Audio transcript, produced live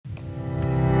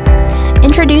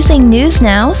Introducing News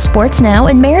Now, Sports Now,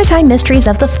 and Maritime Mysteries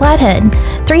of the Flathead.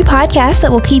 3 podcasts that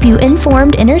will keep you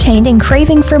informed, entertained, and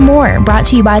craving for more. Brought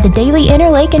to you by the Daily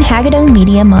Interlake and Hagadone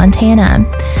Media, Montana.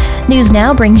 News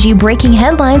Now brings you breaking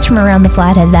headlines from around the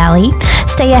Flathead Valley.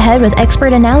 Stay ahead with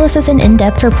expert analysis and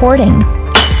in-depth reporting.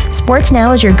 Sports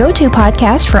Now is your go-to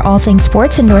podcast for all things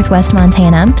sports in Northwest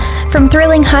Montana. From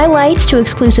thrilling highlights to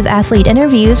exclusive athlete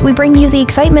interviews, we bring you the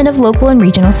excitement of local and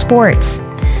regional sports.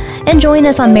 And join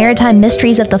us on Maritime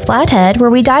Mysteries of the Flathead, where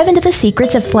we dive into the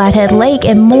secrets of Flathead Lake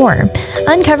and more.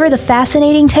 Uncover the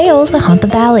fascinating tales that haunt the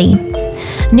valley.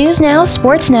 News Now,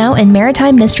 Sports Now, and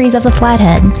Maritime Mysteries of the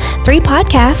Flathead. 3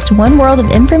 podcasts, one world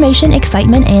of information,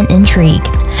 excitement, and intrigue.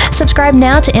 Subscribe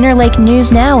now to Interlake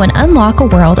News Now and unlock a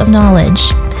world of knowledge.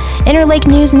 Interlake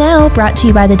News Now, brought to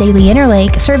you by the Daily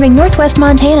Interlake, serving Northwest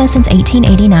Montana since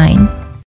 1889.